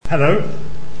Hello.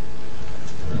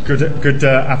 Good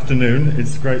afternoon.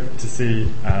 It's great to see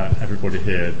everybody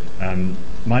here.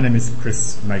 My name is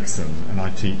Chris Megson, and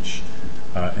I teach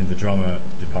in the drama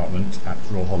department at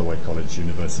Royal Holloway College,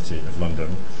 University of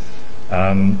London.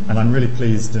 And I'm really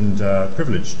pleased and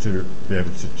privileged to be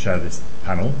able to chair this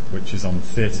panel, which is on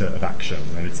theatre of action.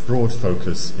 And its broad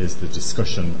focus is the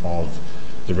discussion of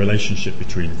the relationship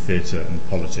between theatre and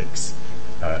politics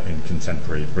in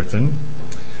contemporary Britain.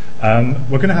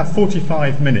 We're going to have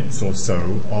 45 minutes or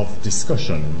so of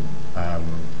discussion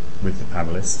with the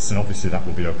panellists, and obviously that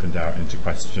will be opened out into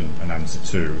question and answer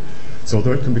too. So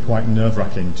although it can be quite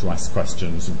nerve-wracking to ask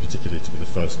questions, and particularly to be the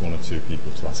first one or two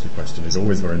people to ask a question is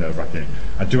always very nerve-wracking,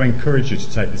 I do encourage you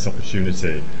to take this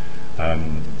opportunity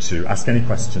to ask any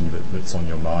question that's on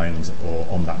your mind or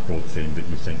on that broad theme that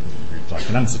you think you'd like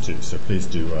an answer to. So please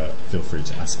do feel free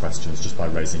to ask questions just by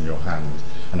raising your hand,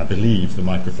 and I believe the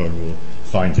microphone will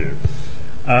find you.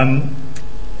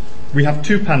 We have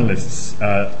two panellists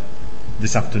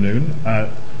this afternoon,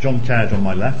 John Caird on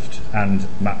my left and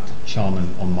Matt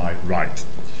Charman on my right.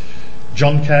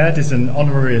 John Caird is an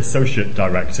honorary associate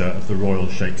director of the Royal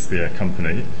Shakespeare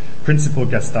Company, principal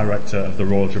guest director of the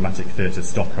Royal Dramatic Theatre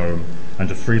Stockholm,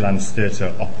 and a freelance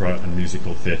theatre, opera and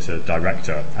musical theatre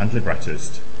director and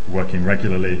librettist, working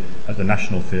regularly at the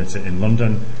National Theatre in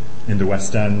London, in the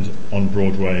West End, on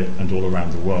Broadway and all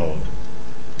around the world.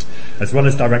 As well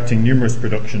as directing numerous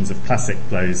productions of classic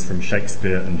plays from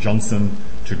Shakespeare and Jonson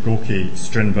to Gorky,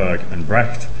 Strindberg and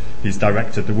Brecht, he's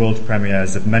directed the world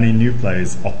premieres of many new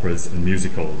plays, operas and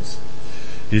musicals.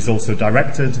 He's also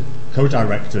directed,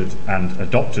 co-directed and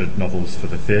adopted novels for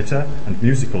the theatre and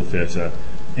musical theatre,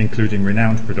 including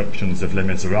renowned productions of Les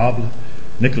Miserables,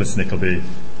 Nicholas Nickleby,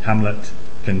 Hamlet,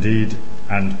 Candide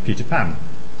and Peter Pan.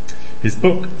 His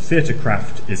book,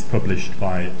 Theatrecraft, is published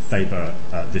by Faber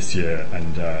this year,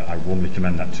 and I warmly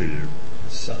commend that to you.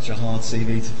 Such a hard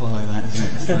CV to follow, that,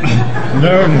 isn't it?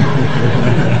 No.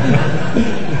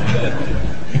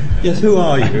 Yes, who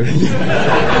are you?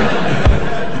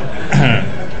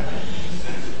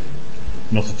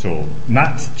 Not at all.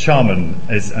 Matt Charman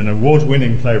is an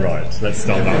award-winning playwright. Let's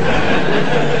start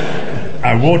that.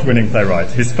 Award-winning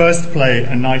playwright. His first play,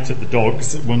 A Night at the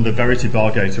Dogs, won the Verity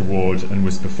Bargate Award and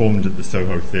was performed at the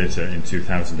Soho Theatre in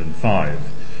 2005.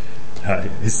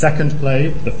 His second play,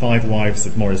 The Five Wives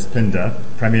of Maurice Pinder,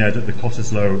 premiered at the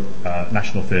Cottesloe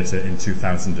National Theatre in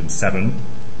 2007.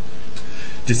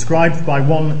 Described by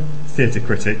one theatre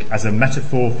critic as a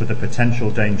metaphor for the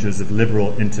potential dangers of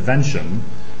liberal intervention,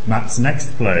 Matt's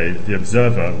next play, The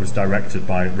Observer, was directed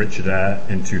by Richard Eyre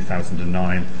in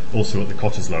 2009, also at the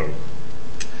Cottesloe.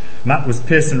 Matt was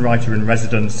Pearson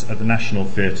Writer-in-Residence at the National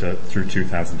Theatre through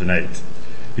 2008.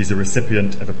 He's a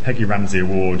recipient of a Peggy Ramsey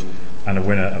Award and a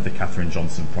winner of the Catherine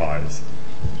Johnson Prize.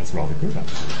 That's rather good,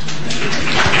 actually.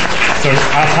 So,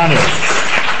 our panellists.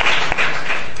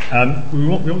 We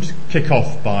want to kick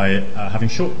off by having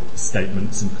short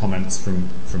statements and comments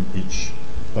from each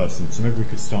person. So maybe we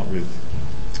could start with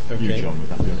you, John. Would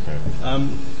that be okay?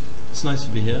 It's nice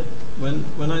to be here.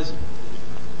 When I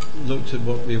looked at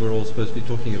what we were all supposed to be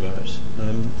talking about,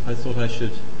 I thought I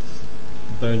should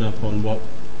bone up on what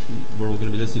we're all going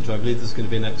to be listening to. I believe there's going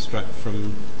to be an extract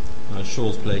from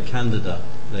Shaw's play Candida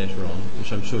later on,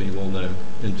 which I'm sure you all know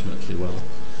intimately well.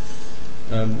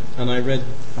 And I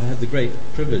had the great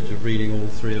privilege of reading all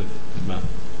three of Matt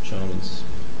Charman's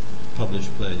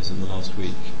published plays in the last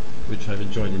week, which I've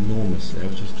enjoyed enormously. I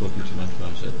was just talking to Matt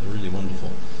about it. They're really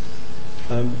wonderful.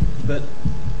 But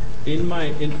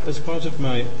as part of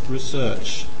my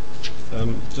research,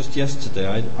 just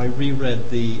yesterday, I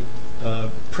reread the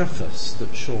preface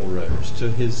that Shaw wrote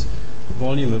to his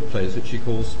volume of plays, which he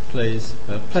calls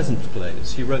pleasant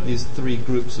plays. He wrote these three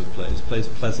groups of plays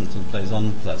pleasant and plays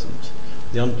unpleasant.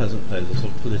 The unpleasant plays are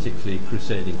sort of politically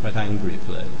crusading, quite angry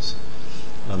plays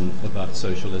about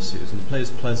social issues. And the plays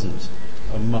pleasant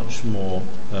are much more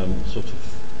sort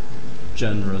of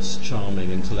generous,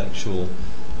 charming, intellectual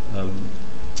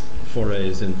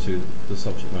forays into the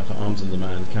subject matter. Arms and the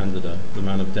Man, Candida, The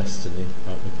Man of Destiny,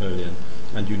 about Napoleon,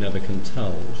 and You Never Can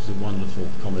Tell, which is a wonderful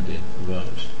comedy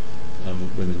about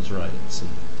women's rights and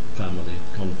family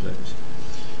conflict.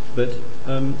 But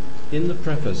in the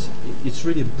preface, it's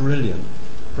really a brilliant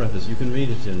preface. You can read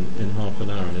it in half an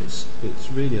hour, and it's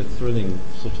really a thrilling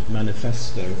sort of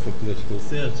manifesto for political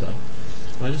theatre.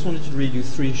 I just wanted to read you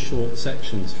three short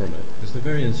sections from it, because they're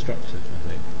very instructive, I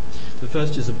think. The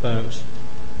first is about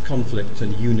conflict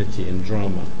and unity in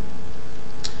drama.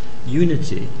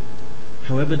 Unity,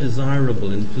 however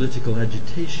desirable in political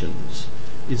agitations,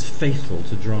 is fatal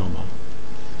to drama,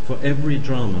 for every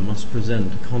drama must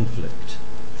present a conflict.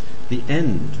 The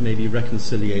end may be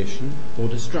reconciliation or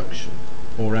destruction,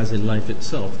 or as in life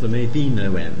itself, there may be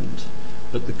no end,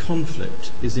 but the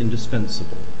conflict is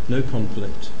indispensable. No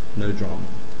conflict, no drama.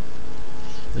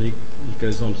 And he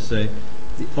goes on to say,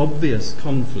 the obvious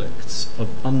conflicts of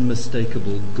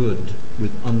unmistakable good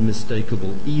with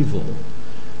unmistakable evil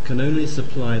can only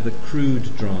supply the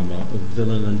crude drama of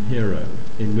villain and hero,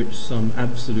 in which some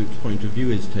absolute point of view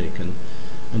is taken,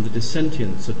 and the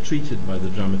dissentients are treated by the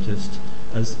dramatist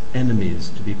as enemies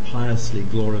to be piously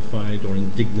glorified or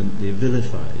indignantly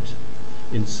vilified.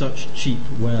 In such cheap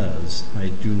wares I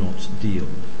do not deal.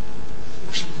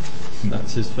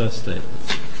 That's his first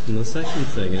statement. And the second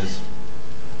thing is,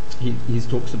 he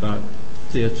talks about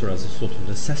theatre as a sort of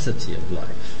necessity of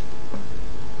life.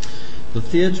 The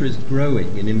theatre is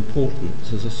growing in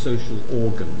importance as a social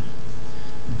organ.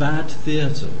 Bad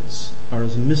theatres are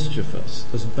as mischievous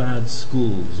as bad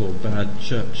schools or bad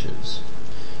churches.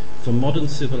 For modern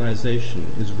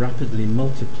civilization is rapidly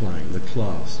multiplying the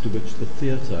class to which the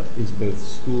theatre is both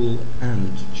school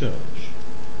and church.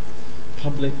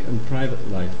 Public and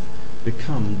private life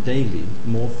become daily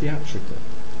more theatrical.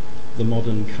 The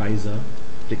modern Kaiser,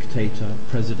 dictator,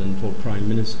 president or prime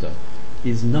minister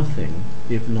is nothing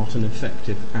if not an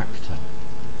effective actor.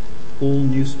 All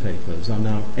newspapers are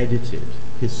now edited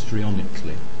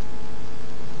histrionically.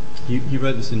 He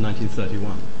wrote this in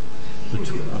 1931,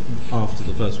 after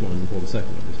the first one and before the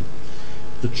second, obviously.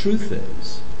 The truth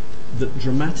is that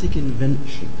dramatic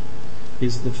invention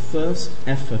is the first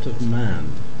effort of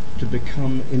man to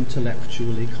become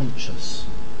intellectually conscious.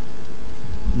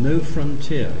 No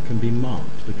frontier can be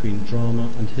marked between drama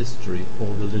and history or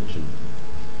religion.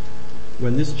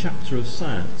 When this chapter of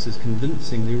science is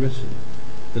convincingly written,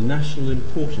 the national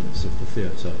importance of the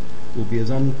theatre will be as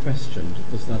unquestioned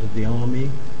as that of the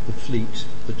army, the fleet,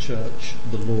 the church,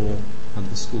 the law, and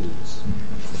the schools.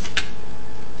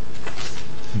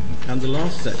 And the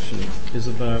last section is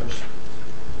about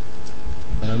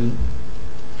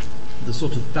the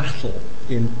sort of battle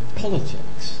in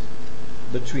politics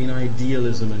between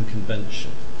idealism and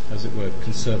convention, as it were,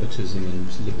 conservatism and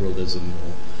liberalism,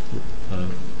 or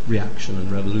reaction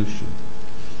and revolution.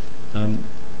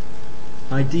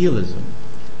 Idealism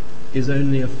is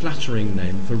only a flattering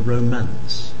name for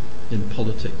romance in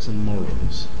politics and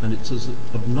morals, and it's as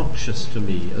obnoxious to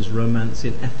me as romance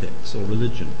in ethics or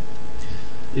religion.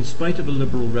 In spite of a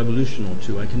liberal revolution or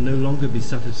two, I can no longer be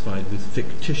satisfied with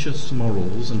fictitious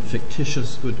morals and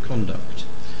fictitious good conduct,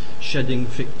 shedding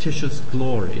fictitious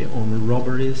glory on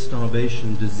robbery,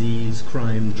 starvation, disease,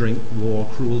 crime, drink, war,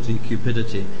 cruelty,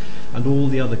 cupidity, and all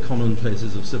the other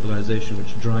commonplaces of civilization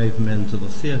which drive men to the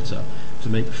theatre to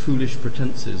make foolish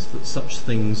pretenses that such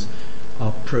things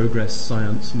are progress,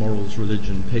 science, morals,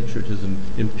 religion, patriotism,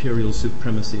 imperial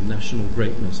supremacy, national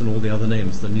greatness, and all the other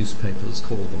names the newspapers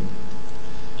call them.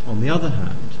 On the other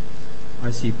hand, I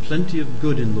see plenty of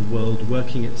good in the world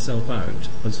working itself out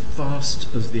as fast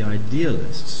as the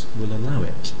idealists will allow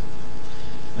it.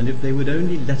 And if they would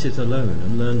only let it alone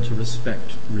and learn to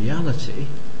respect reality,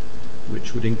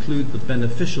 which would include the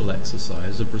beneficial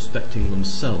exercise of respecting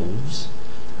themselves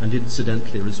and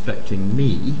incidentally respecting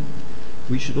me,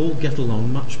 we should all get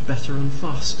along much better and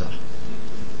faster.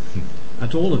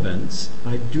 At all events,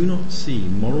 I do not see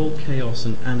moral chaos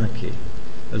and anarchy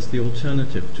as the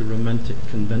alternative to romantic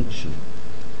convention,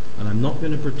 and I'm not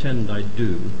going to pretend I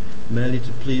do, merely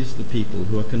to please the people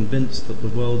who are convinced that the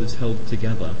world is held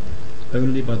together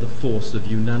only by the force of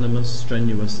unanimous,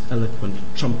 strenuous, eloquent,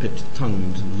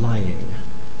 trumpet-tongued lying.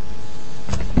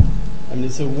 And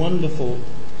it's a wonderful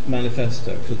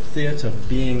manifesto for theatre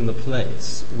being the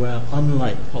place where,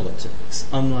 unlike politics,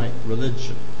 unlike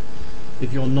religion,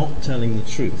 if you're not telling the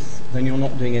truth, then you're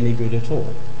not doing any good at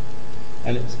all.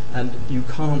 And you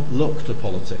can't look to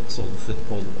politics or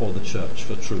the church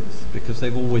for truth, because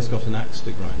they've always got an axe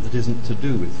to grind that isn't to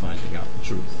do with finding out the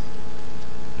truth.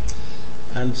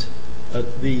 And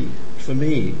for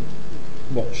me,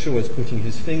 what Shaw is putting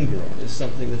his finger on is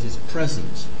something that is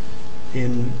present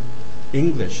in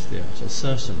English theatre,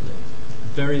 certainly,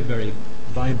 very, very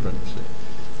vibrantly,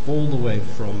 all the way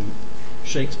from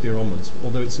Shakespeare onwards,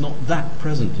 although it's not that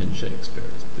present in Shakespeare,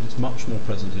 but it's much more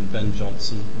present in Ben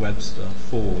Jonson, Webster,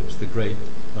 Ford, the great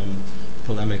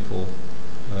polemical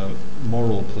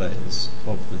moral plays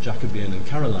of the Jacobean and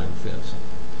Caroline theatre.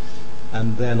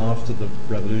 And then after the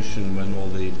Revolution, when all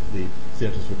the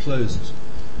theatres were closed,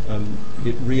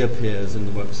 it reappears in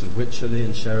the works of Wycherley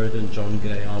and Sheridan, John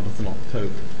Gay, Arbuthnot,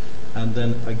 Pope, and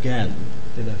then again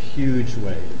in a huge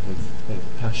wave of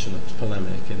passionate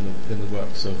polemic in the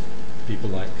works of people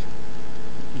like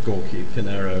Gorky,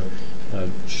 Pinero,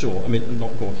 Shaw. I mean,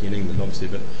 not Gorky in England, obviously,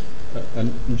 but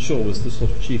and Shaw was the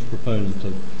sort of chief proponent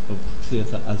of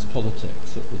theatre as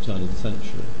politics at the turn of the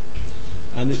century.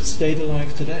 And it stayed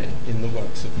alive today in the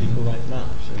works of people like that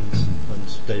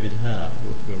and David Hare,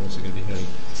 who we're also going to be hearing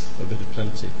a bit of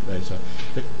plenty later.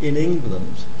 But in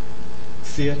England,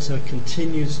 theatre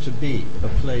continues to be a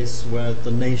place where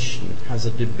the nation has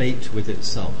a debate with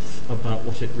itself about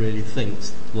what it really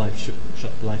thinks life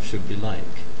should be like.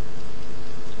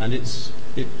 And as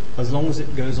long as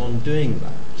it goes on doing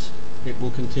that, it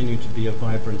will continue to be a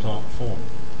vibrant art form.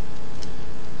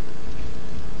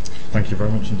 Thank you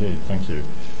very much indeed. Thank you.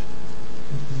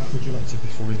 Matt, would you like to,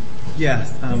 before we... Yeah,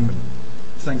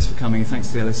 thanks for coming. Thanks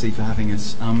to the LSE for having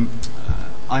us.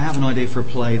 I have an idea for a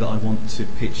play that I want to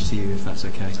pitch to you, if that's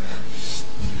okay.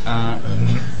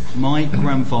 My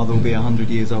grandfather will be 100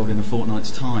 years old in a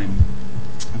fortnight's time.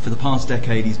 And for the past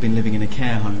decade, he's been living in a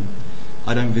care home.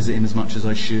 I don't visit him as much as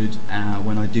I should.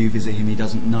 When I do visit him, he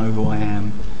doesn't know who I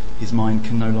am. His mind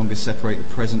can no longer separate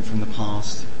the present from the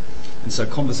past. And so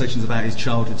conversations about his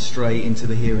childhood stray into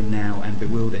the here and now and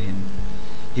bewilder him.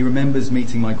 He remembers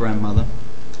meeting my grandmother.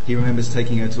 He remembers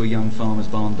taking her to a young farmer's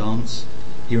barn dance.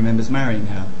 He remembers marrying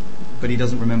her, but he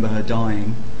doesn't remember her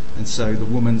dying. And so the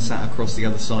woman sat across the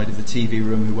other side of the TV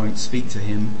room who won't speak to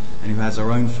him and who has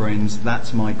her own friends,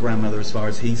 that's my grandmother as far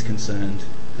as he's concerned,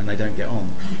 and they don't get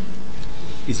on.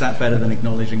 Is that better than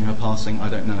acknowledging her passing? I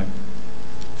don't know.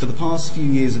 For the past few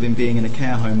years of him being in a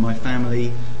care home, my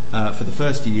family... for the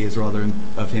first few years, rather,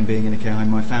 of him being in a care home,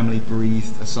 my family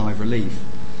breathed a sigh of relief.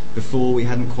 Before, we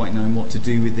hadn't quite known what to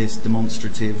do with this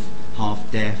demonstrative,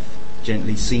 half-deaf,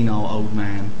 gently senile old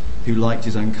man who liked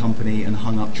his own company and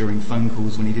hung up during phone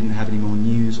calls when he didn't have any more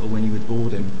news or when you had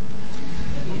bored him.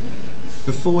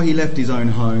 Before he left his own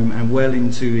home and well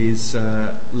into his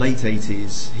late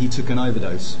 80s, he took an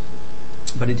overdose,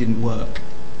 but it didn't work.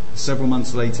 Several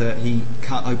months later, he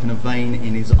cut open a vein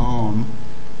in his arm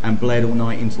and bled all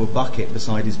night into a bucket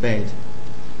beside his bed.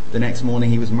 The next morning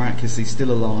he was miraculously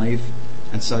still alive,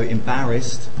 and so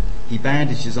embarrassed, he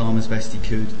bandaged his arm as best he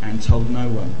could and told no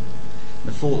one.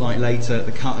 A fortnight later,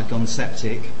 the cut had gone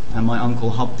septic, and my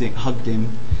uncle hugged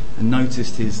him and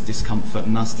noticed his discomfort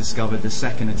and thus discovered the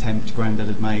second attempt Grandad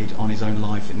had made on his own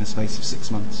life in the space of 6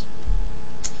 months.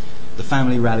 The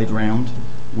family rallied round.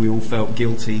 We all felt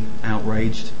guilty,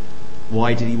 outraged.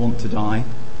 Why did he want to die?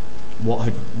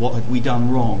 What had we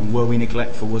done wrong? Were we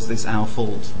neglectful? Was this our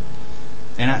fault?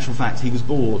 In actual fact, he was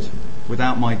bored.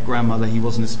 Without my grandmother, he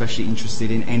wasn't especially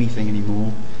interested in anything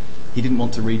anymore. He didn't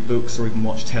want to read books or even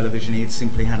watch television. He had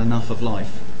simply had enough of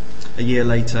life. A year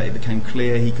later, it became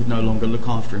clear he could no longer look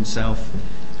after himself,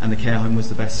 and the care home was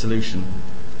the best solution.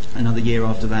 Another year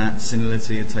after that,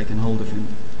 senility had taken hold of him.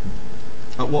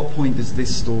 At what point does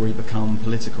this story become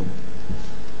political?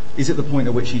 Is it the point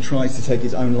at which he tries to take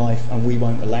his own life and we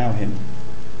won't allow him?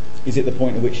 Is it the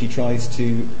point at which he tries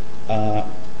to...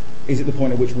 is it the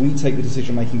point at which we take the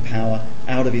decision-making power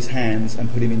out of his hands and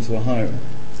put him into a home?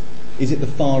 Is it the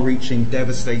far-reaching,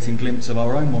 devastating glimpse of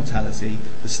our own mortality,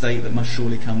 the state that must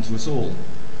surely come to us all?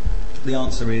 The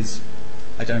answer is,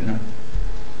 I don't know.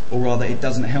 Or rather, it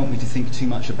doesn't help me to think too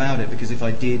much about it, because if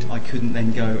I did, I couldn't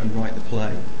then go and write the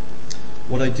play.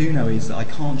 What I do know is that I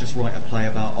can't just write a play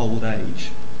about old age,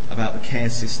 about the care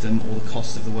system or the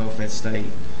cost of the welfare state,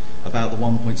 about the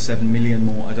 1.7 million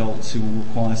more adults who will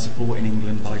require support in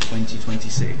England by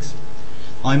 2026.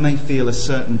 I may feel a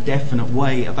certain definite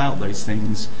way about those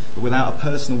things, but without a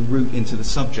personal route into the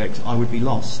subject, I would be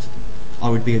lost. I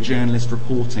would be a journalist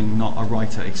reporting, not a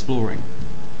writer exploring.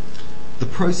 The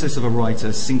process of a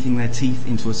writer sinking their teeth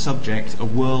into a subject, a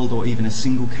world, or even a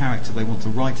single character they want to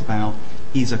write about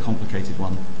is a complicated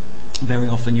one. Very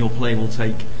often your play will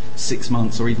take 6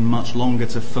 months or even much longer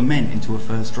to ferment into a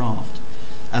first draft.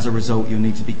 As a result, you'll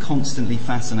need to be constantly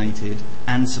fascinated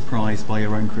and surprised by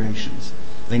your own creations.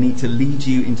 They need to lead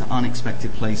you into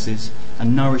unexpected places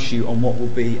and nourish you on what will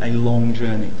be a long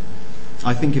journey.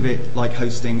 I think of it like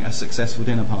hosting a successful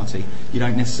dinner party. You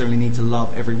don't necessarily need to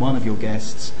love every one of your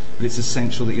guests, but it's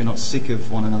essential that you're not sick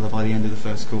of one another by the end of the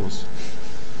first course.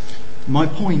 My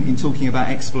point in talking about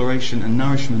exploration and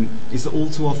nourishment is that all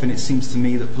too often it seems to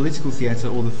me that political theatre,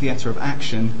 or the theatre of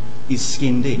action, is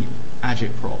skin deep,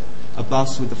 agitprop, a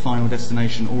bus with the final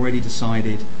destination already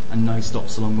decided and no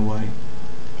stops along the way.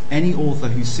 Any author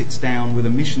who sits down with a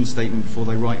mission statement before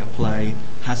they write a play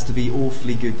has to be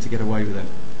awfully good to get away with it.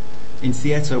 In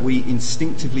theatre, we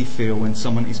instinctively feel when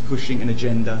someone is pushing an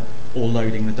agenda or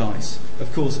loading the dice.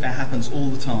 Of course, it happens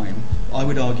all the time. I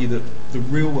would argue that the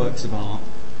real works of art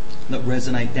that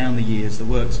resonate down the years, the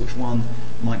works which one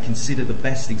might consider the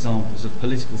best examples of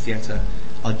political theatre,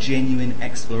 are genuine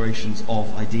explorations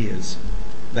of ideas.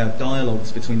 They are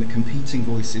dialogues between the competing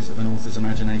voices of an author's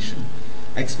imagination,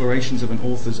 explorations of an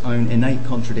author's own innate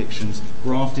contradictions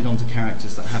grafted onto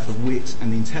characters that have the wit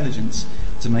and the intelligence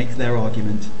to make their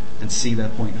argument and see their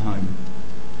point home.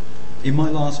 In my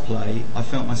last play, I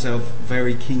felt myself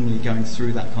very keenly going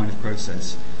through that kind of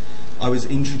process. I was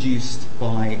introduced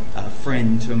by a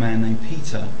friend to a man named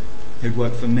Peter, who'd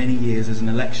worked for many years as an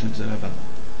election observer.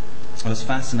 I was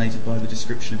fascinated by the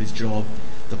description of his job,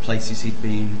 the places he'd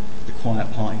been, the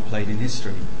quiet part he played in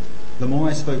history. The more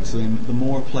I spoke to him, the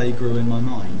more a play grew in my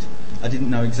mind. I didn't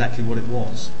know exactly what it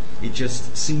was. It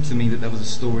just seemed to me that there was a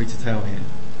story to tell here.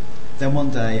 Then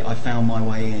one day I found my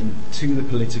way in to the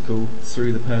political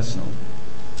through the personal.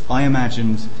 I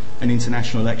imagined an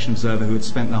international election observer who had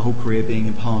spent their whole career being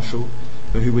impartial,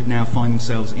 but who would now find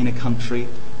themselves in a country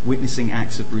witnessing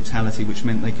acts of brutality which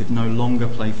meant they could no longer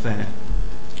play fair.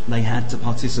 They had to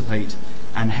participate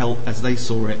and help, as they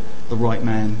saw it, the right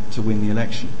man to win the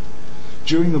election.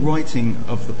 During the writing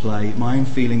of the play, my own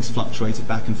feelings fluctuated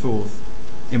back and forth.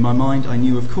 In my mind, I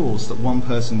knew, of course, that one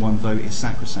person, one vote is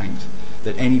sacrosanct,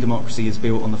 that any democracy is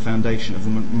built on the foundation of the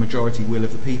majority will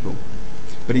of the people.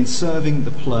 But in serving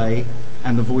the play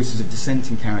and the voices of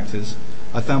dissenting characters,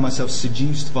 I found myself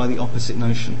seduced by the opposite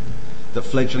notion, that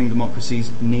fledgling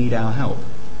democracies need our help,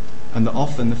 and that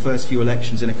often the first few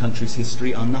elections in a country's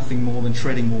history are nothing more than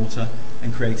treading water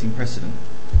and creating precedent.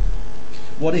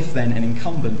 What if then an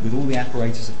incumbent with all the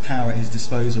apparatus of power at his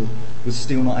disposal was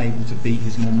still not able to beat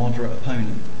his more moderate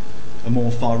opponent, a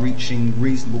more far-reaching,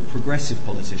 reasonable, progressive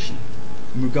politician?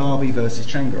 Mugabe versus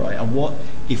Tsvangirai, and what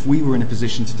if we were in a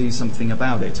position to do something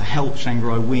about it, to help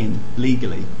Tsvangirai win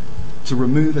legally, to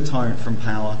remove a tyrant from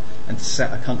power and to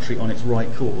set a country on its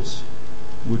right course?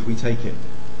 Would we take it?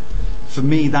 For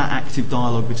me, that active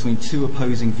dialogue between two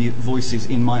opposing voices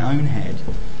in my own head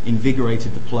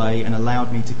invigorated the play and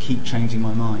allowed me to keep changing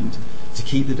my mind, to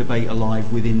keep the debate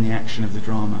alive within the action of the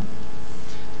drama.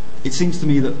 It seems to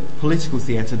me that political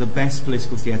theatre, the best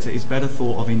political theatre, is better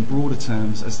thought of in broader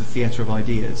terms as the theatre of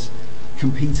ideas,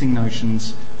 competing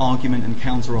notions, argument and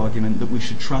counter-argument that we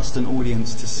should trust an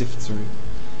audience to sift through.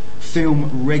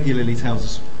 Film regularly tells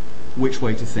us which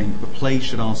way to think, but plays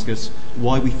should ask us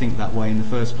why we think that way in the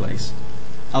first place.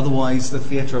 Otherwise, the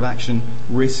theatre of action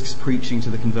risks preaching to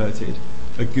the converted,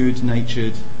 a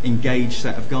good-natured, engaged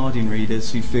set of Guardian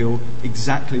readers who feel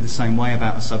exactly the same way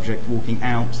about a subject walking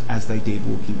out as they did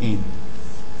walking in.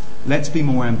 Let's be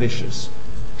more ambitious,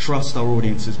 trust our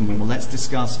audiences more, let's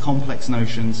discuss complex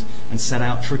notions and set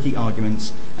out tricky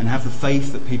arguments and have the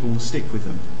faith that people will stick with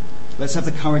them. Let's have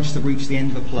the courage to reach the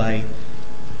end of a play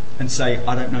and say,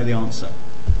 I don't know the answer,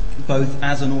 both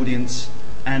as an audience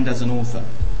and as an author.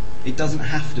 It doesn't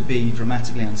have to be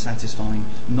dramatically unsatisfying,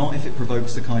 not if it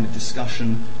provokes the kind of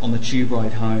discussion on the tube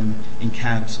ride home, in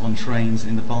cabs, on trains,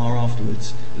 in the bar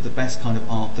afterwards, that the best kind of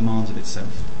art demands of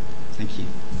itself. Thank you.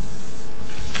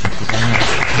 Thank you very much.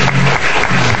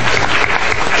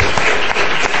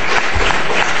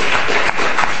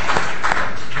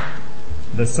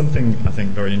 There's something, I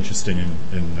think, very interesting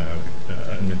in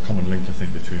the common link, I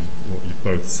think, between what you've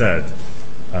both said.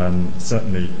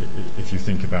 Certainly, if you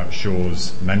think about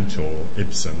Shaw's mentor,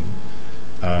 Ibsen,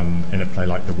 in a play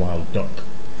like The Wild Duck,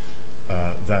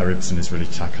 there Ibsen is really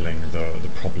tackling the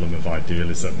problem of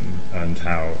idealism and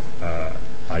how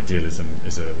idealism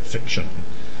is a fiction,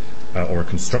 or a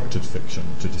constructed fiction,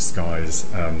 to disguise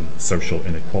social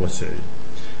inequality.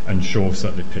 And Shaw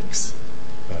certainly picks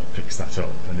that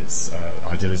up, and it's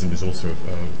idealism is also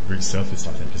resurfaced,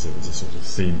 I think, as a sort of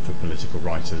theme for political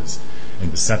writers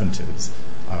in the 70s.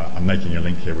 I'm making a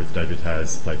link here with David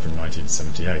Hare's play from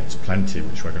 1978, Plenty,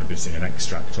 which we're going to be seeing an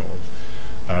extract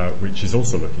of, which is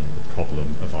also looking at the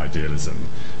problem of idealism.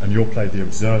 And your play, The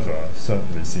Observer,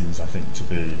 certainly seems, I think, to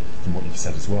be, from what you've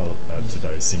said as well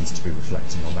today, seems to be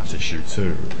reflecting on that issue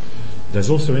too. There's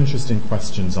also interesting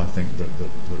questions, I think, that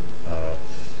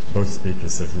both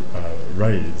speakers have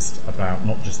raised about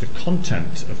not just the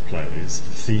content of plays,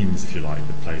 the themes, if you like,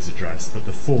 that plays address, but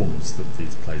the forms that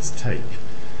these plays take.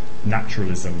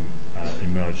 Naturalism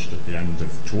emerged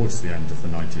towards the end of the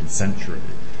 19th century,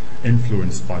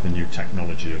 influenced by the new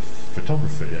technology of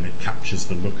photography, and it captures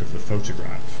the look of the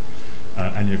photograph.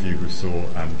 Any of you who saw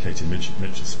Katie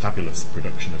Mitchell's fabulous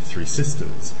production of Three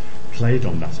Sisters played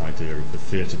on that idea of the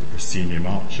theatre, the proscenium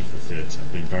arch of the theatre,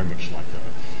 being very much like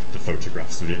the photograph.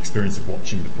 So the experience of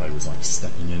watching the play was like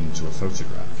stepping into a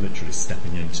photograph, literally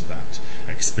stepping into that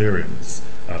experience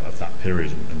of that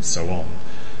period and so on.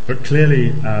 But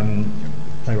clearly,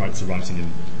 playwrights are writing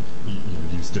in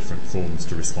use different forms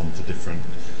to respond to different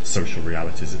social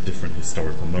realities at different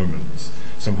historical moments.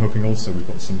 So I'm hoping also we've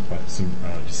got some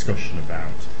discussion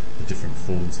about the different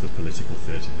forms that political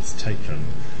theatre has taken.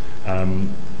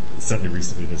 Certainly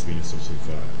recently there's been a sort of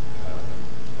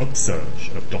upsurge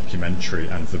of documentary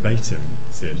and verbatim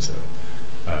theatre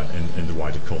in the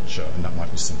wider culture, and that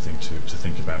might be something to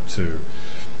think about too.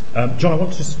 John, I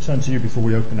want to just turn to you before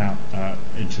we open out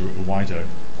into a wider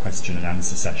question and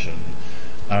answer session,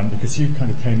 because you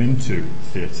kind of came into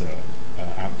theatre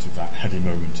out of that heady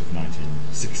moment of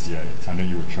 1968. I know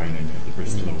you were training at the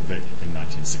Bristol Old Vic in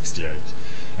 1968,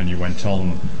 and you went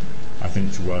on, I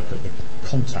think, to work at the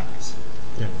Contact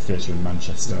Theatre in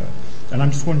Manchester. And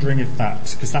I'm just wondering if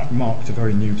that, because that marked a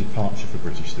very new departure for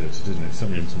British theatre, didn't it?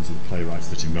 Certainly in terms of the playwrights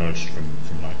that emerged from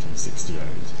 1968.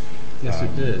 Yes,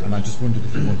 it did. And I just wondered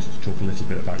if you wanted to talk a little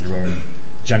bit about your own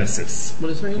genesis. Well,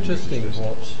 it's very interesting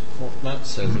what Matt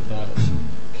says about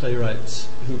playwrights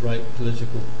who write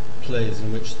political plays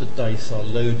in which the dice are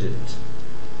loaded,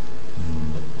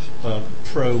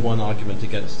 pro one argument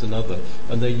against another,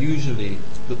 and they're usually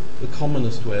the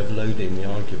commonest way of loading the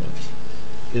argument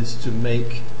is to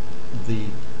make the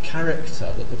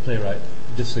character that the playwright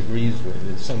disagrees with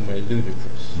in some way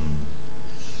ludicrous.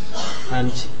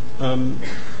 And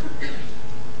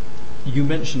you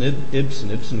mentioned Ibsen.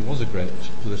 Ibsen was a great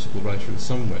political writer in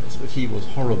some ways, but he was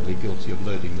horribly guilty of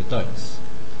loading the dice.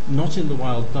 Not in The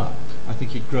Wild Duck. I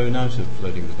think he'd grown out of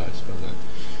loading the dice by then.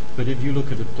 But if you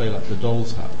look at a play like The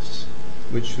Doll's House,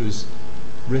 which was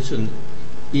written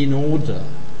in order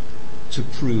to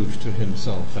prove to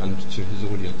himself and to his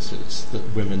audiences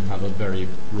that women have a very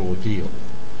raw deal,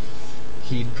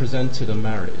 he presented a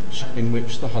marriage in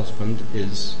which the husband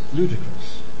is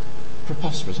ludicrous,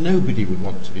 preposterous. Nobody would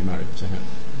want to be married to him.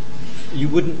 You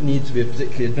wouldn't need to be a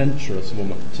particularly adventurous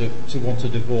woman to want a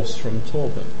divorce from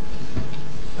Torben.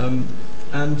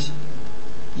 And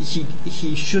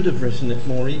he should have written it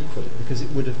more equally, because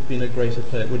it would have been a greater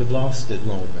play. It would have lasted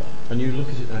longer. And you look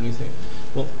at it and you think,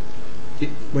 well,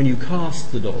 when you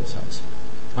cast The Doll's House,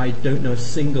 I don't know a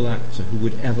single actor who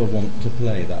would ever want to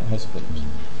play that husband,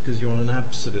 because you're on an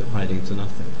absolute hiding to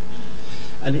nothing.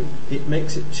 And it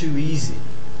makes it too easy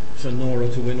for Nora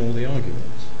to win all the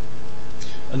arguments.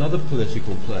 Another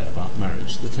political play about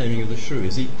marriage, The Taming of the Shrew,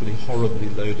 is equally horribly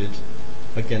loaded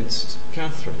against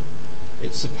Catherine.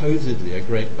 It's supposedly a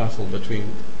great battle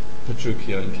between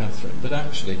Petruchio and Catherine, but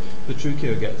actually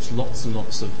Petruchio gets lots and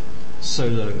lots of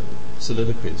solo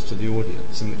soliloquies to the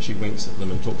audience in which he winks at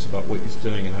them and talks about what he's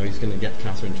doing and how he's going to get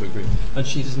Catherine to agree, and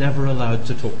she's never allowed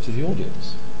to talk to the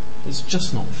audience. It's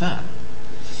just not fair.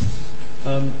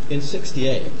 In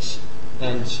 68,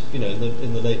 and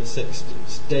in the late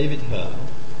 60s, David Hare,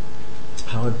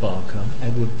 Howard Barker,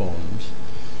 Edward Bond,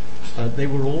 they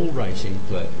were all writing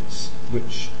plays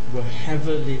which were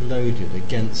heavily loaded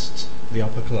against the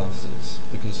upper classes,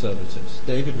 the conservatives.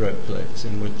 David wrote plays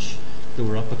in which there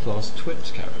were upper class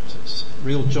twit characters,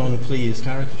 real John Cleese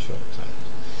caricature type.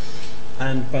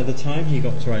 And by the time he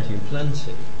got to writing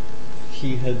Plenty,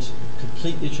 he had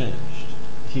completely changed.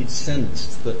 He'd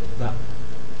sensed that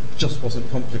just wasn't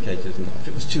complicated enough.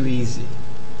 It was too easy.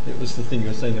 It was the thing you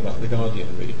were saying about the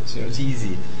Guardian readers. It's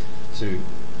easy to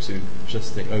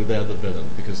just think, oh, they're the villain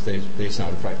because they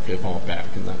sound frightfully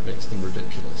barbaric, and that makes them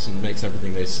ridiculous and makes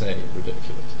everything they say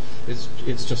ridiculous.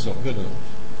 It's just not good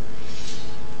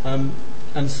enough.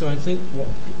 And so I think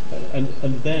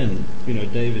and then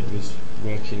David was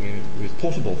working with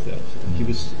portable theatre. It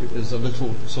was a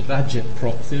little sort of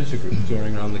agit-prop theatre group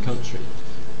touring around the country,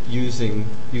 using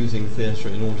theatre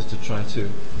in order to try to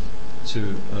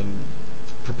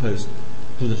propose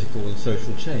political and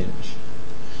social change.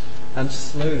 And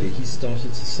slowly he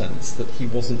started to sense that he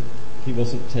wasn't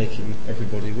taking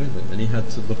everybody with him, and he had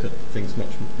to look at things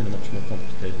in a much more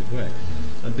complicated way.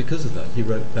 And because of that, he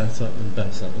wrote better and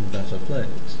better and better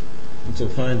plays, until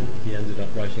finally he ended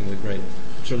up writing the great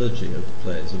trilogy of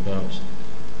plays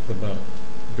about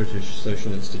British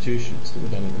social institutions that were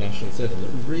done at the National Theatre.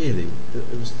 That really,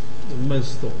 it was the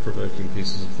most thought-provoking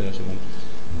pieces of theatre one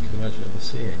could imagine ever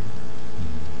seeing.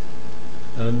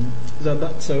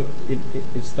 That's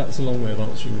a long way of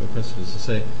answering your question, is to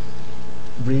say,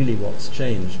 really what's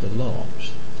changed a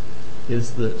lot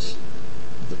is that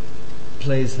the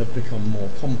plays have become more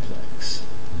complex,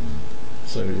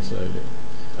 slowly.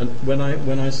 And when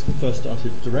I first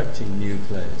started directing new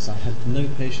plays, I had no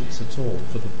patience at all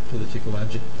for the political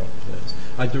agit-prop plays.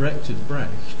 I directed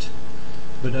Brecht,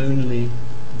 but only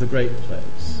the great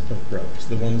plays of Brecht,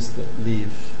 the ones that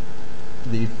leave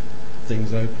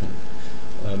things open.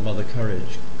 Mother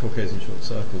Courage, Caucasian Short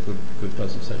Circle, Good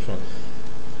Pleasant, etc.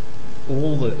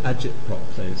 All the agit-prop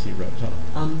plays he wrote are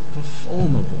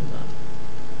unperformable now.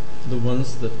 The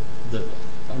ones that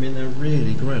they're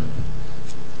really grim.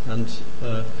 And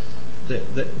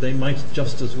they might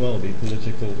just as well be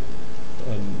political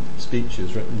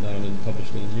speeches written down and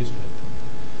published in a newspaper.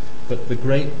 But the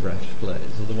great Brecht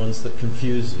plays are the ones that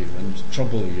confuse you and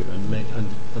trouble you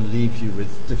and leave you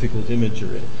with difficult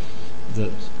imagery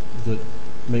that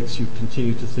makes you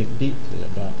continue to think deeply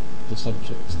about the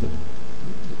subjects that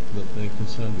they're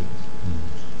concerned with.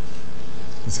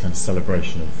 This kind of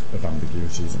celebration of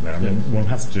ambiguity, isn't there? I mean, one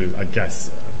has to, I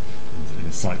guess, in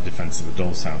a slight defence of A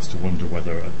Doll's House, to wonder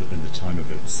whether, in the time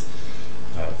of its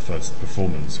first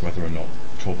performance, whether or not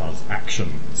Torvald's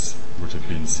actions would have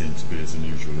been seen to be as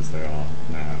unusual as they are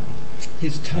now.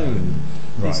 His tone,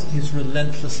 his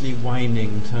relentlessly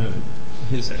whining tone.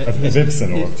 His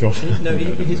Ibsen or Torvald? No,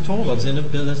 his Torvald's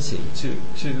inability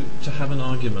to have an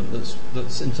argument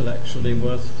that's intellectually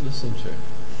worth listening to.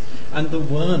 And there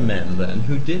were men then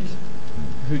who did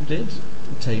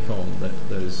take on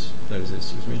those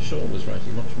issues. I mean, Shaw was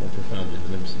writing much more profoundly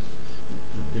than Ibsen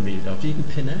immediately after. Even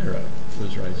Pinero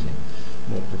was writing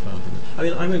more profoundly.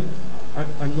 I mean, I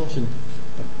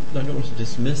don't want to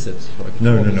dismiss it.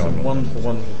 No,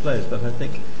 wonderful plays, but I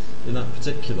think in that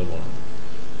particular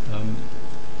one,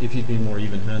 if he'd been more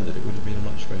even-handed, it would have been a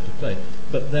much greater play.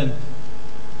 But then,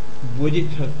 would it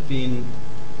have been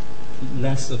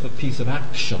less of a piece of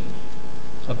action,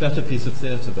 a better piece of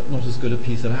theatre, but not as good a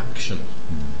piece of action?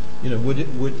 You know,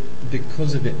 would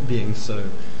because of it being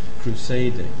so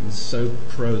crusading, so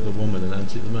pro the woman and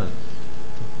anti the man,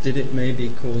 did it maybe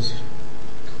cause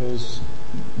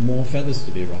more feathers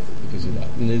to be ruffled because of that?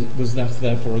 And was that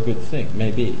therefore a good thing?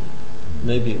 Maybe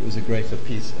it was a greater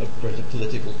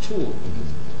political tool.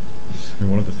 I mean,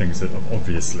 one of the things that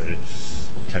obviously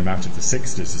came out of the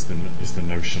 60s is the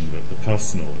notion that the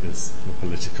personal is the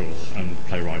political, and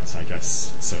playwrights, I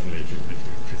guess, certainly if you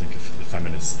think of the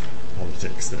feminist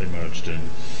politics that emerged in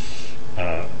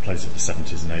plays of the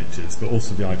 70s and 80s, but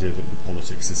also the idea that the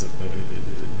politics is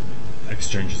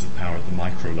exchanges of power at the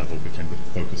micro level became the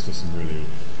focus for some really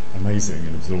amazing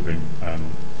and absorbing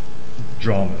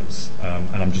dramas.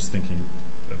 And I'm just thinking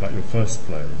about your first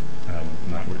play,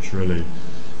 Matt, which really,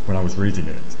 when I was reading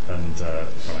it and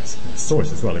when I saw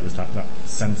it as well, it was that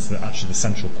sense that actually the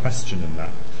central question in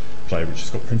that play, which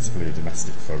has got principally a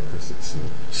domestic focus, it's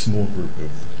a small group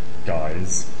of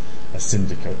guys, a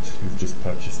syndicate who've just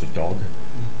purchased a dog.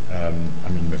 I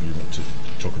mean, maybe you want to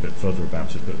talk a bit further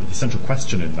about it, but the central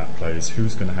question in that play is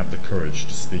who's going to have the courage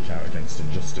to speak out against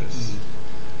injustice?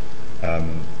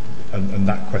 And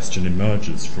that question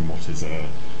emerges from what is a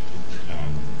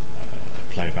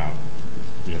play about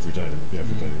the everyday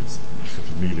sort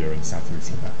of milieu in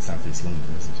southeast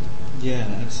London, isn't it?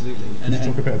 Yeah, absolutely. Can you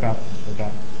talk a bit about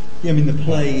that? Yeah, I mean, the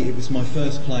play, it was my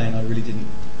first play and I really didn't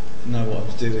know what I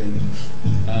was doing,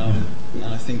 and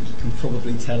I think you can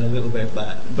probably tell a little bit of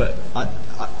that. But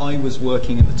I was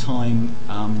working at the time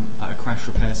at a crash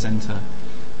repair centre.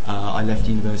 I left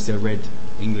university, I read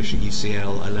English at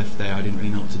UCL, I left there, I didn't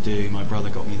really know what to do. My brother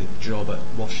got me the job at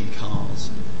washing cars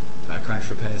at a crash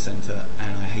repair centre,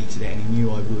 and I hated it, and he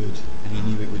knew I would, and he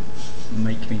knew it would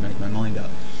make me make my mind up.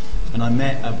 And I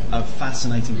met a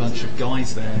fascinating bunch of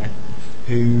guys there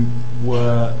who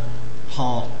were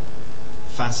part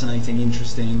fascinating,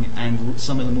 interesting, and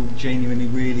some of them were genuinely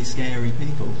really scary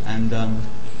people. And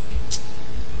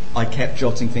I kept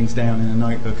jotting things down in a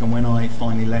notebook, and when I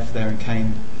finally left there and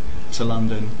came to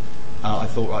London, I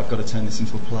thought, I've got to turn this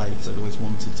into a play, because I'd always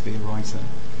wanted to be a writer.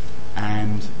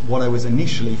 And what I was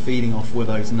initially feeding off were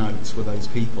those notes, were those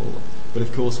people. But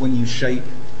of course, when you shape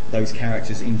those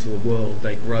characters into a world,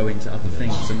 they grow into other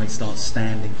things and they start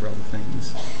standing for other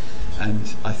things.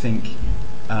 And I think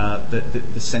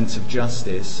the sense of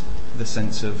justice, the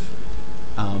sense of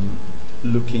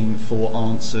looking for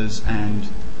answers, and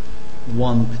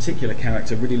one particular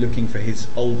character really looking for his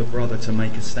older brother to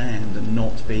make a stand and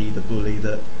not be the bully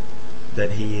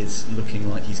that he is looking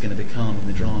like he's going to become in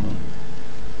the drama,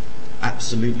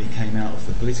 absolutely came out of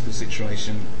the political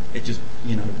situation. It just,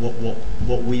 you know,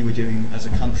 what we were doing as a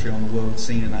country on the world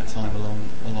scene at that time,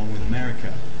 along with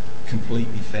America,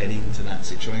 completely fed into that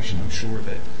situation. I'm sure of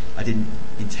it. I didn't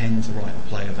intend to write a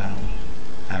play about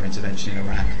our intervention in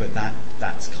Iraq, but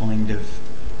that's kind of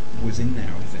was in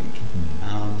there, I think.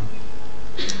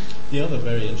 The other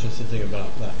very interesting thing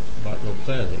about your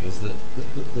play, I think, is that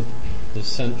the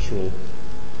central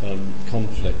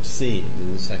conflict scene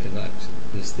in the second act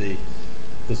is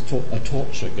there's a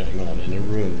torture going on in a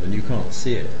room and you can't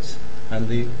see it, and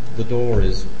the door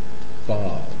is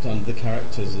barred and the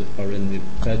characters are in the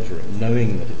bedroom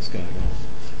knowing that it's going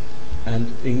on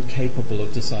and incapable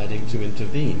of deciding to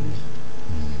intervene.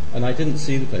 And I didn't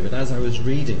see the play, but as I was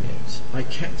reading it, I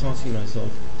kept asking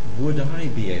myself, would I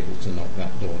be able to knock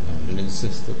that door down and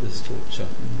insist that this torture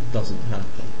doesn't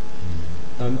happen?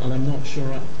 And I'm not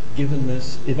sure, given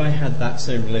this, if I had that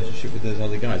same relationship with those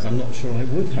other guys, I'm not sure I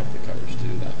would have the courage to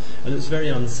do that. And it's very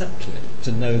unsettling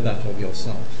to know that of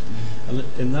yourself. And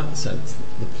in that sense,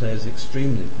 the play is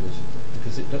extremely political,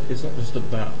 because it's not just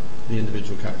about the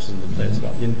individual characters in the play, it's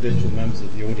about the individual members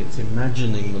of the audience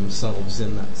imagining themselves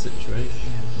in that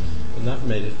situation. And that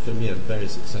made it, for me, a very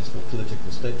successful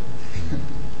political statement.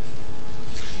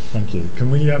 Thank you.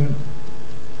 Can we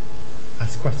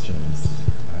ask questions?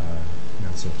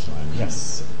 Now sort of time.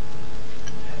 Yes.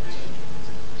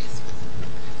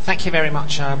 Thank you very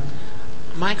much.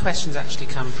 My questions actually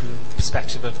come from the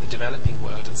perspective of the developing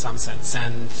world in some sense,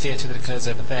 and theatre that occurs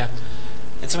over there.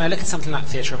 And so when I look at something like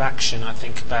theatre of action, I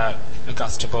think about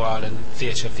Augusta Boal and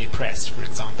Theatre of the Oppressed, for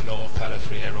example, or Paulo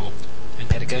Freire, or in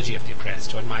Pedagogy of the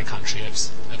Oppressed, or in my country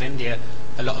of India,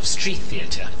 a lot of street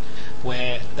theatre,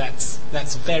 where that's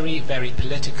very, very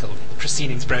political. The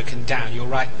proceedings broken down, you're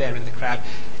right there in the crowd.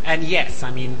 And yes,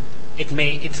 I mean, it's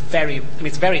very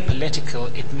political.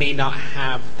 It may not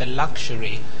have the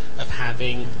luxury of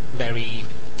having very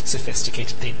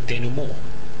sophisticated denouement,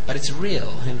 but it's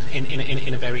real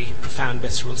in a very profound,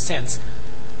 visceral sense.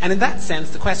 And in that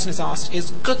sense, the question is asked, is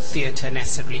good theatre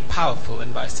necessarily powerful,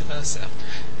 and vice versa?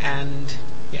 And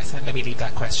yes, let me leave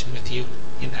that question with you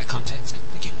in that context.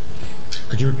 Thank you.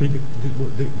 Could you repeat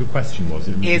the question?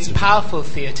 Is powerful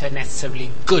theatre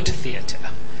necessarily good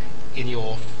theatre in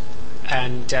your...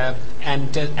 And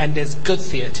there's good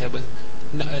theatre with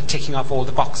ticking off all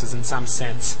the boxes in some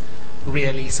sense,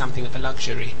 really something of a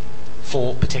luxury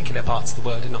for particular parts of the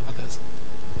world and not others.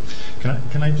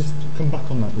 Can I just come back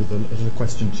on that with a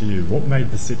question to you? What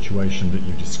made the situation that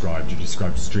you described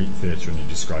street theatre and you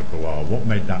described Boal, what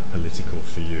made that political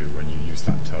for you when you used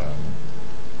that term?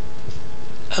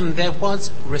 There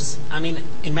was,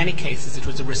 in many cases it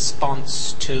was a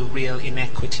response to real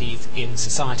inequities in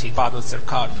society. Badal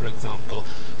Sarkar, for example,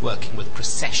 working with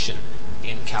procession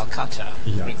in Calcutta,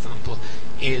 for example,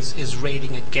 is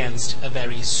railing against a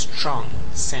very strong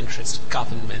centrist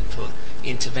governmental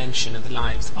intervention in the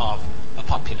lives of a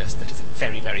populace that is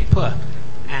very, very poor.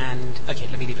 And, okay,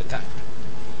 let me leave it at that.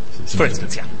 For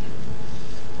instance, yeah.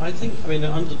 I think,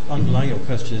 underlying your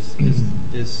question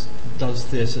is does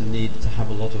theatre need to have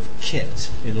a lot of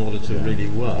kit in order to really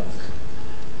work?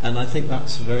 And I think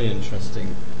that's a very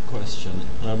interesting question.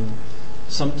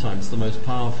 Sometimes the most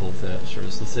powerful theatre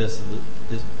is the theatre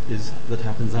that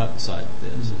happens outside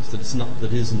theatres,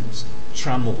 that isn't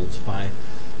trammelled by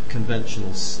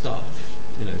conventional stuff,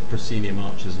 proscenium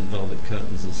arches and velvet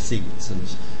curtains and seats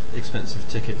and expensive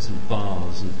tickets and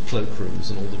bars and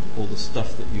cloakrooms and all the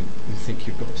stuff that you think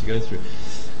you've got to go through.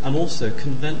 And also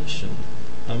convention.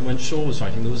 When Shaw was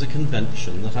writing, there was a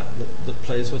convention that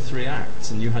plays were 3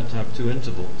 acts and you had to have 2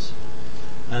 intervals.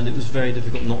 And it was very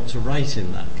difficult not to write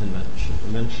in that convention.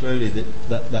 And then slowly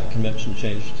that convention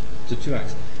changed to 2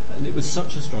 acts. And it was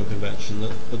such a strong convention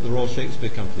that at the Royal Shakespeare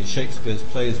Company, Shakespeare's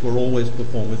plays were always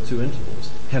performed with 2 intervals,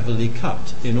 heavily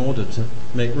cut in order to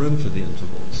make room for the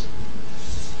intervals.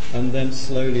 And then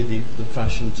slowly the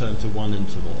fashion turned to 1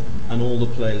 interval, and all the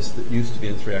plays that used to be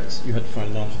in 3 acts, you had to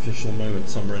find an artificial moment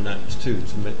somewhere in Act 2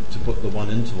 to put the 1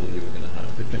 interval you were going to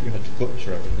have. It meant you had to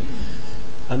butcher everything.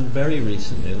 And very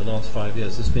recently, in the last 5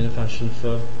 years, there's been a fashion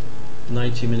for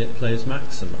 90-minute plays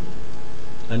maximum.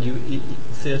 And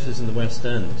theatres in the West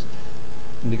End,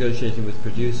 negotiating with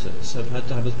producers, have had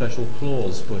to have a special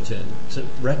clause put in to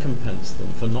recompense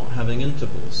them for not having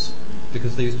intervals,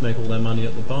 because they used to make all their money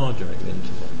at the bar during the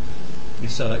interval. You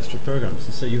sell extra programs,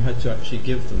 and so you had to actually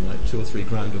give them like $2 or $3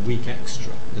 grand a week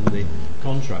extra in the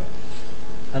contract.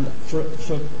 And for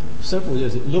several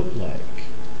years, it looked like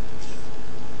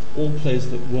all plays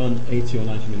that weren't 80 or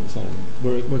 90 minutes long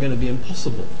were going to be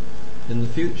impossible in the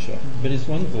future. But it's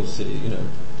wonderful to see,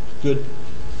 good,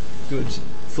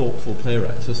 thoughtful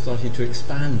playwrights are starting to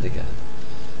expand again.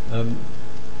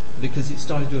 Because it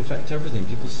started to affect everything.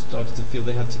 People started to feel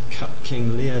they had to cut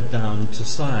King Lear down to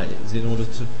size in order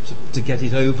to get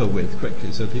it over with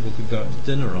quickly so people could go out to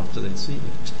dinner after they'd seen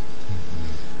it.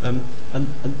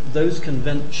 And those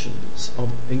conventions are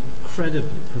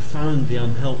incredibly, profoundly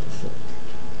unhelpful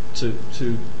to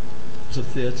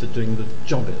theatre doing the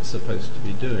job it's supposed to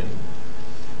be doing.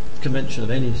 Convention of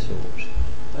any sort.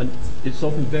 And it's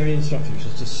often very instructive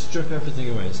just to strip everything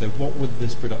away and say, what would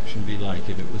this production be like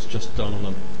if it was just done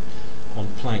on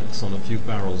planks on a few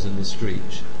barrels in the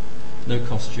street? No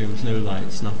costumes, no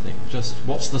lights, nothing. Just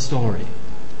what's the story?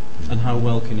 And how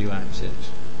well can you act it?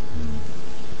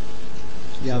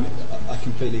 Yeah, I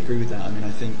completely agree with that.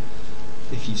 I think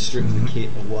if you strip the kit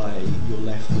away, you're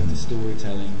left with the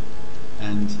storytelling,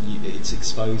 and it's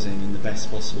exposing in the best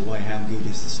possible way how good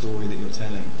is the story that you're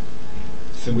telling.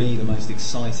 For me, the most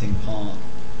exciting part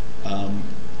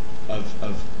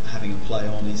of having a play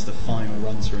on is the final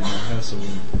run-through in the rehearsal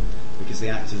room, because the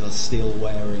actors are still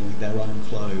wearing their own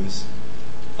clothes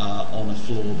on a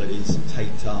floor that is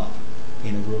taped up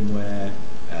in a room where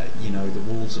the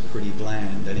walls are pretty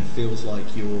bland, and it feels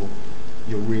like you're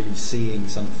really seeing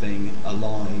something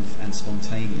alive and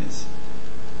spontaneous.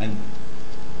 And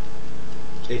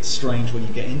it's strange when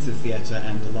you get into the theatre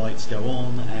and the lights go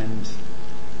on, and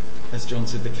as John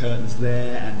said, the curtain's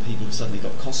there, and people have suddenly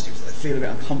got costumes that they feel a bit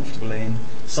uncomfortable in.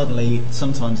 Suddenly,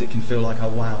 sometimes it can feel like, oh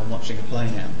wow, I'm watching a play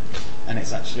now, and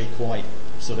it's actually quite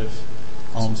sort of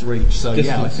arm's reach. So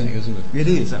yeah, I think isn't it? It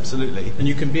is, absolutely. And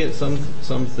you can be at some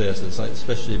theatres, like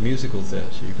especially musical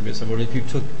theatre, you can be at somewhere if you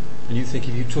took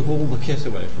all the kit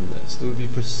away from this, there would be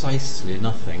precisely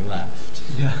nothing left.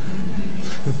 Yeah.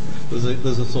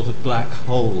 There's a sort of black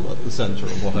hole at the centre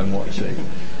of what I'm watching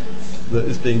that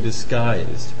is being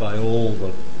disguised by all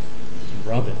the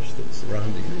rubbish that's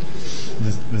surrounding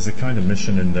it. There's a kind of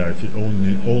mission in there. If all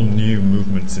new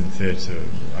movements in theatre,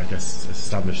 I guess,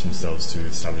 establish themselves through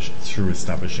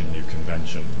establishing new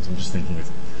conventions. I'm just thinking of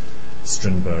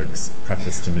Strindberg's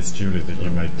preface to Miss Julie that you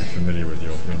may be familiar with,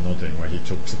 your nodding, where he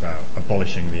talks about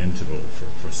abolishing the interval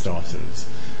for starters,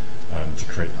 to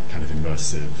create that kind of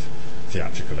immersive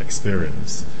theatrical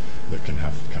experience that can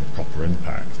have kind of proper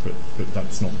impact. But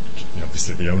that's not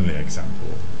obviously the only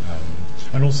example.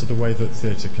 And also the way that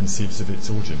theatre conceives of its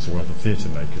audience, or rather theatre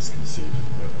makers conceive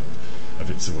of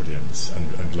its audience,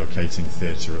 and locating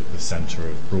theatre at the centre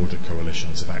of broader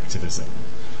coalitions of activism,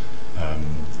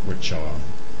 which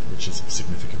is a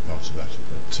significant part of that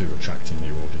too, attracting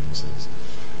new audiences.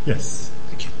 Yes.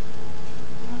 Thank you.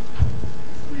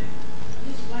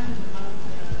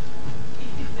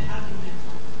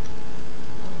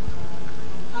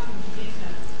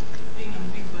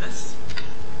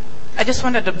 I just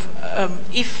wondered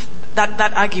if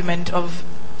that argument of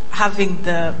having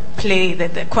the play,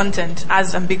 the content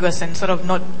as ambiguous and sort of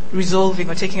not resolving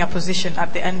or taking a position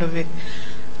at the end of it,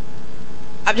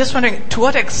 I'm just wondering, to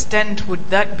what extent would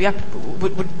that be?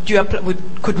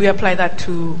 Could we apply that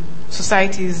to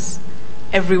societies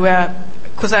everywhere?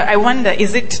 Because I wonder,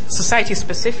 is it society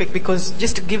specific? Because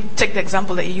just to take the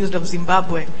example that you used of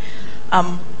Zimbabwe,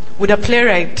 would a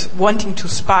playwright wanting to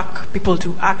spark people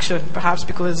to action, perhaps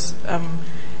because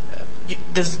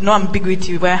there's no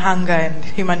ambiguity where hunger and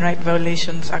human rights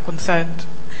violations are concerned,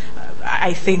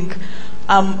 I think.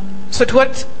 So to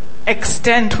what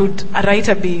extent would a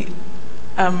writer be,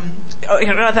 to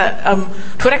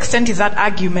what extent is that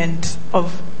argument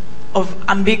of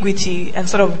ambiguity and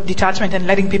sort of detachment and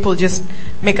letting people just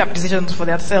make up decisions for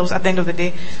themselves at the end of the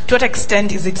day, to what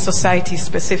extent is it society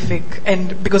specific?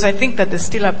 And because I think that there's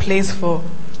still a place for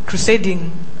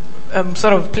crusading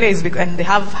sort of plays, and they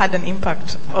have had an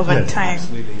impact over time.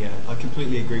 Absolutely, yeah. I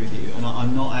completely agree with you, and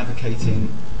I'm not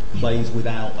advocating plays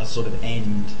without a sort of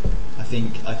end. I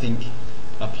think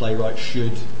a playwright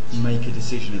should make a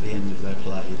decision at the end of their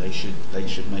play. They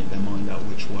should make their mind up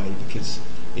which way, because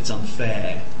it's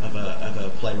unfair of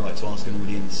a playwright to ask an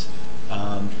audience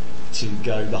to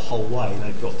go the whole way.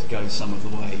 They've got to go some of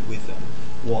the way with them.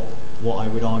 What I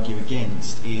would argue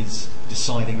against is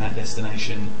deciding that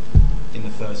destination in the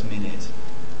first minute.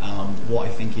 What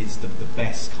I think is the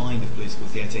best kind of political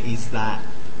theatre is that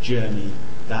journey,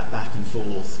 that back and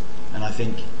forth, and I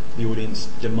think the audience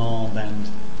demand and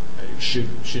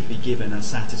should be given a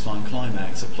satisfying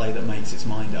climax, a play that makes its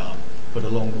mind up, but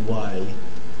along the way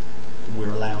we're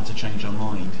allowed to change our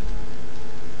mind.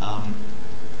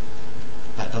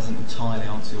 That doesn't entirely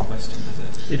answer your question, does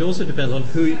it? It also depends on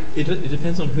who. It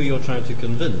depends on who you're trying to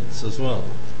convince as well.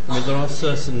 I mean, there are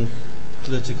certain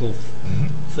political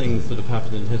things that have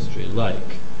happened in history,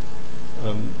 like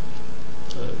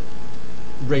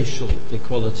racial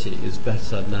equality is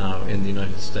better now in the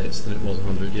United States than it was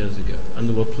 100 years ago. And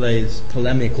there were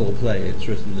polemical plays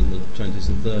written in the 20s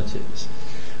and 30s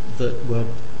that were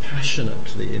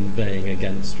passionately inveighing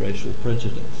against racial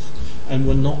prejudice and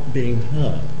were not being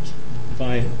heard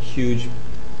by huge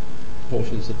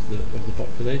portions of the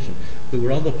population. There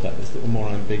were other plays that were more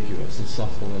ambiguous and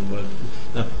subtle and were...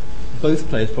 Now, both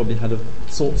plays probably had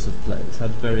sorts of plays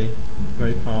had very,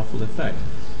 very powerful effect.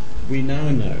 We now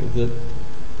know that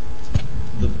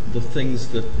the things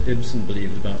that Ibsen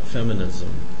believed about feminism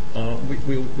are,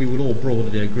 we would all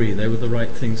broadly agree they were the right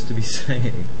things to be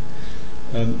saying,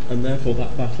 and therefore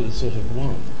that battle is sort of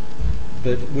won.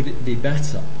 But would it be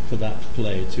better for that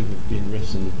play to have been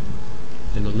written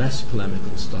in a less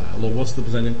polemical style, or was the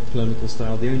polemical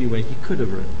style the only way he could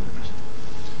have written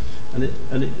it?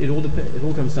 And it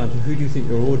all comes down to who do you think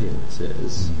your audience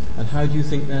is, and how do you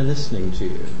think they're listening to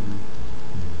you?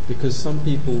 Because some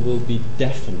people will be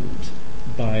deafened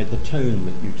by the tone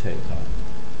that you take up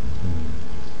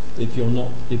if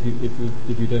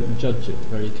you don't judge it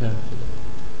very carefully.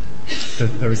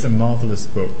 There is a marvelous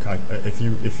book.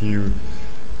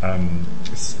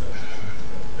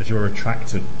 If you're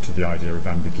attracted to the idea of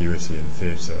ambiguity in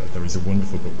theatre, there is a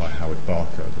wonderful book by Howard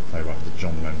Barker, the playwright that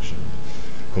John mentioned,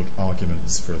 called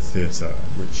Arguments for a Theatre,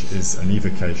 which is an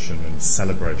evocation and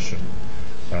celebration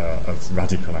of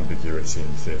radical ambiguity in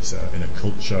theatre in a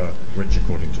culture which,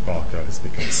 according to Barker, has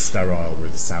become sterile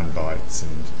with sound bites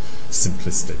and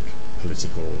simplistic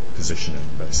political positioning,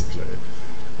 basically.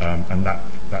 And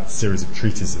that series of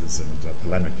treatises and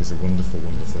polemic is a wonderful,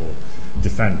 wonderful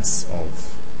defence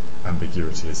of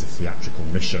ambiguity as a theatrical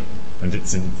mission, and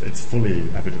it's fully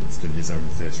evidenced in his own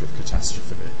theatre of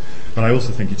catastrophe. But I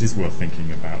also think it is worth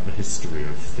thinking about the history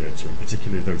of theatre, and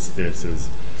particularly those theatres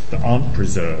that aren't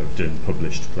preserved in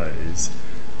published plays,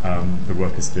 the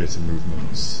workers' theatre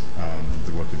movements,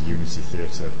 the work of Unity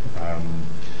Theatre,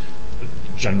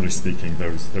 generally speaking,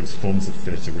 those forms of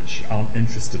theatre which aren't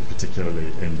interested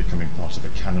particularly in becoming part of a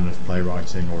canon of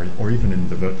playwriting or even in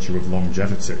the virtue of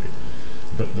longevity,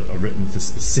 but that are written for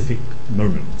specific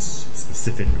moments,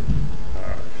 specific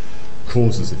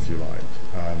causes, if you like,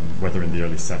 whether in the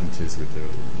early 70s with the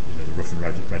rough and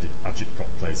ready agitprop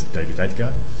plays of David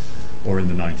Edgar, or in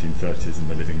the 1930s in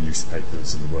the living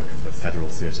newspapers and the work of the Federal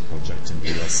Theatre Project in the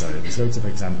USA. There's loads of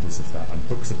examples of that, and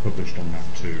books are published on that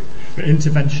too. But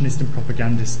interventionist and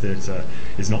propagandist theatre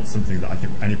is not something that I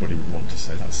think anybody would want to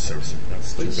say that's too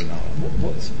banal.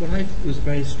 What I was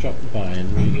very struck by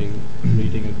in reading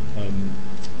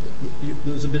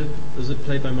there's a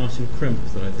play by Martin Crimp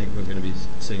that I think we're going to be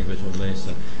seeing a bit of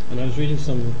later, and I was reading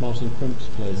some of Martin Crimp's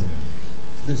plays.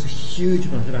 There's a huge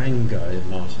amount of anger in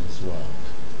Martin's work.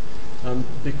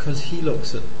 Because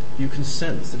you can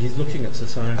sense that he's looking at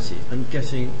society and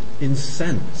getting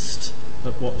incensed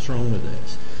at what's wrong with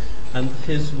it. And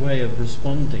his way of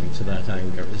responding to that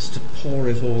anger is to pour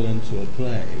it all into a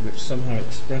play, which somehow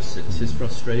expresses his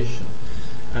frustration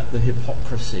at the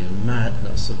hypocrisy and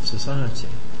madness of society.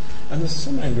 And there's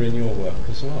some anger in your work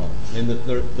as well. I mean,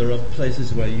 there are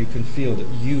places where you can feel that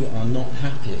you are not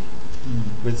happy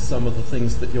with some of the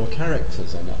things that your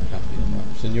characters are not happy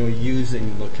about, and you're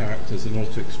using the characters in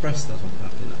order to express that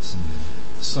unhappiness.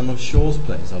 Some of Shaw's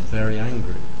plays are very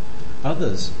angry.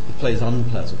 Others, the play's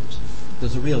unpleasant.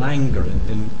 There's a real anger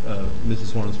in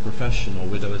Mrs. Warren's Profession, or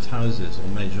Widowers' Houses, or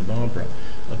Major Barbara,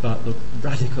 about the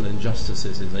radical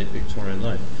injustices in late Victorian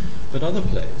life. But other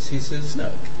plays, he says,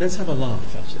 no, let's have a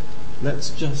laugh at it.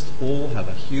 Let's just all have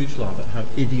a huge laugh at how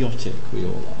idiotic we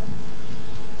all are.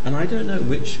 And I don't know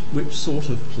which sort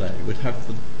of play would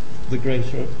have the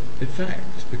greater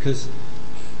effect, because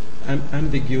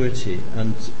ambiguity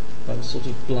and a sort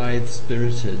of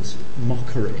blithe-spirited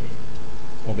mockery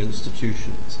of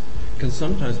institutions can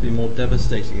sometimes be more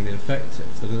devastatingly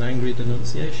effective than an angry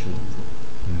denunciation of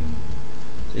them.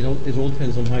 It all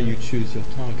depends on how you choose your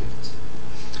targets.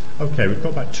 Okay, we've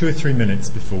got about 2 or 3 minutes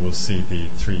before we'll see the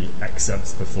 3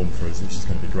 excerpts performed for us, which is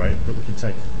going to be great, but we can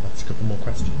take perhaps a couple more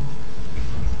questions.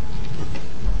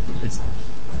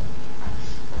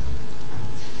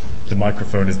 The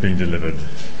microphone is being delivered.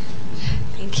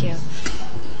 Thank you.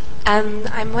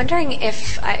 I'm wondering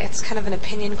if, it's kind of an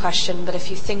opinion question, but if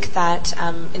you think that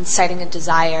inciting a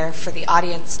desire for the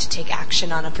audience to take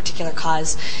action on a particular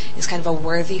cause is kind of a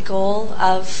worthy goal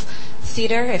of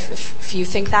theatre, if you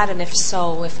think that, and if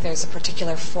so, if there's a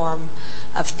particular form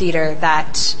of theatre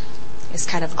that is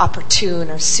kind of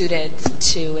opportune or suited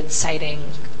to inciting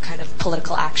kind of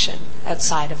political action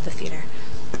outside of the theatre.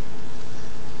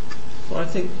 Well, I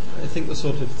think the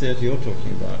sort of theatre you're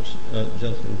talking about,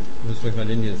 gentlemen who's talking about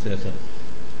Indian theatre,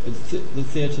 the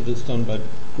theatre that's done by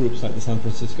groups like the San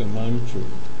Francisco Mime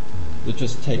Troupe, that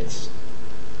just takes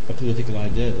a political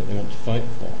idea that they want to fight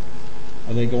for,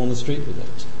 and they go on the street with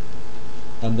it,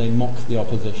 and they mock the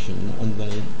opposition, and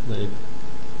they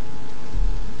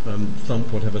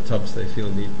thump whatever tubs they feel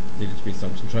needed to be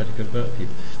thumped and try to convert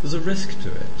people. There's a risk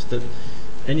to it that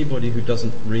anybody who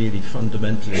doesn't really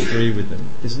fundamentally agree with them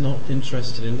is not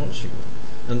interested in watching them.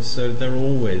 And so they're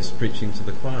always preaching to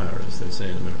the choir, as they say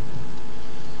in America.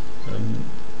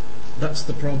 That's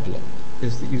the problem,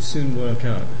 is that you soon work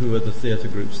out who are the theatre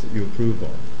groups that you approve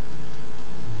of,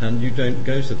 and you don't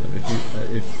go to them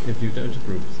if you don't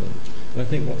approve of them. And I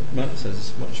think what Matt says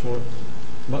is much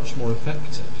more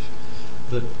effective.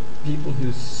 That people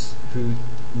who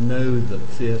know that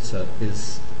theatre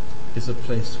is is a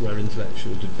place where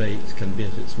intellectual debate can be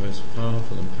at its most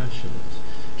powerful and passionate,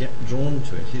 get drawn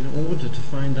to it in order to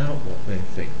find out what they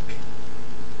think,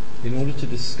 in order to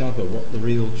discover what the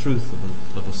real truth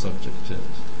of a subject is.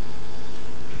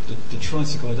 The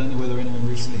Tricycle, I don't know whether anyone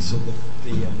recently saw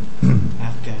the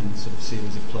Afghan sort of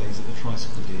series of plays that the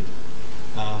Tricycle did.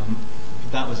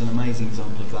 That was an amazing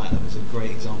example of that. That was a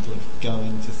great example of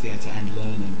going to theatre and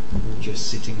learning, just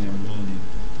sitting there and learning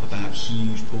about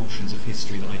huge portions of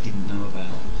history that I didn't know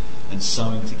about, and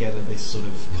sewing together this sort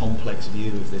of complex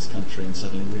view of this country and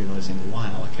suddenly realising,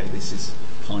 wow, okay, this is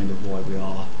kind of why we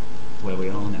are where we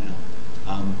are now.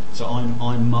 So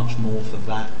I'm much more for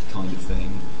that kind of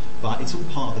thing, but it's all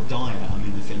part of the diet. I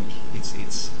mean, I think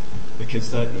it's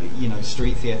because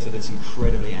street theatre that's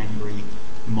incredibly angry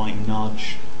might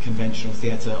nudge conventional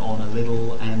theatre on a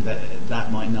little, and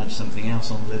that might nudge something else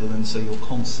on a little, and so you're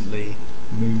constantly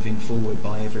moving forward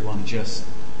by everyone just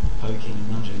poking and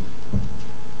nudging.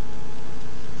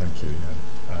 Thank you.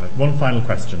 Yeah. One final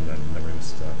question then we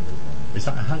must move on. Is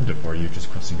that a hand up, or are you just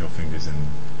crossing your fingers in?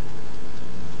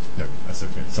 No, that's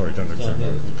okay. Sorry, don't look so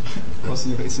hard.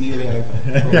 Crossing your, it's nearly over.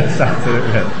 Yes,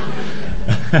 absolutely.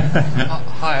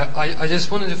 Hi, I just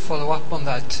wanted to follow up on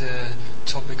that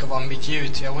topic of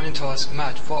ambiguity. I wanted to ask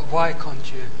Matt, why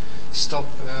can't you stop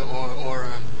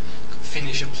or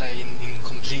finish a play in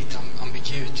complete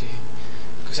ambiguity?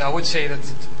 Because I would say that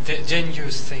the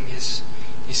dangerous thing is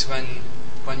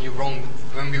when you're wrong,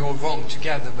 when we're all wrong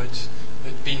together, but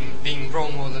being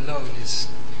wrong all alone is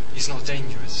not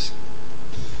dangerous.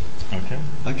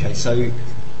 Okay.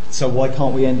 So why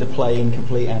can't we end a play in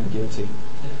complete ambiguity?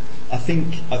 I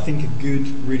think a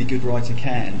really good writer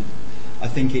can. I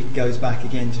think it goes back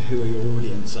again to who are your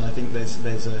audience, and I think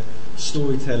there's a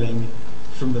storytelling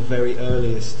from the very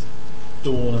earliest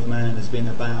dawn of man has been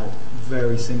about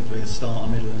very simply a start,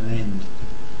 a middle, and an end.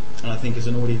 And I think as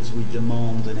an audience we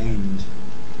demand an end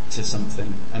to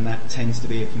something, and that tends to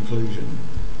be a conclusion.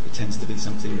 It tends to be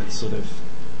something that sort of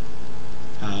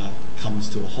comes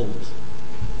to a halt.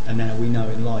 And now we know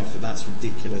in life that that's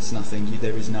ridiculous.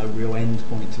 There is no real end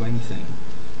point to anything.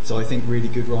 So I think really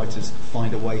good writers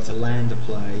find a way to land a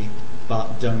play,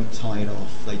 but don't tie it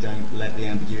off. They don't let the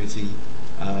ambiguity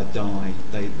die.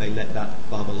 They let that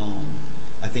bubble on.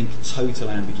 I think total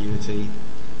ambiguity.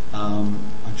 I'm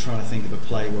trying to think of a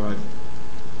play where I've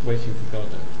Waiting for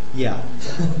Godot. Yeah.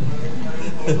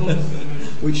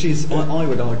 Which is, I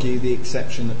would argue, the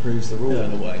exception that proves the rule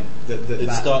in a way. It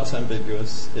starts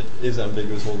ambiguous, it is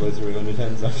ambiguous all the way through, and it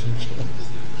ends ambiguous.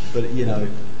 But,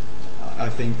 I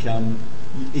think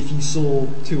if you saw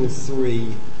 2 or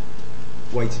 3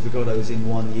 Waiting for Godot's in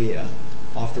 1 year,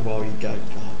 after a while you'd go,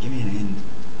 God, give me an end.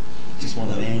 I just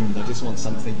want an end. I just want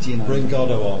something, Bring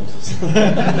Godot on.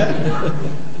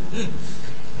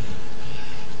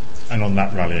 And on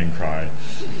that rallying cry,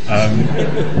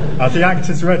 are the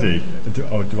actors ready?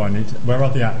 Do I need to? Where are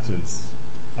the actors?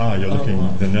 You're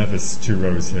looking the nervous 2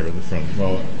 rows here at the front.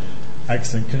 Well,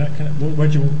 excellent. Where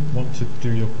do you want to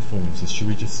do your performances? Should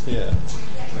we just? Yeah.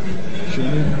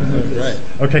 Great.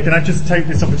 Okay. Can I just take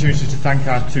this opportunity to thank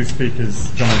our 2 speakers,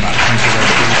 John and Matt? Thank you very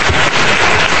much.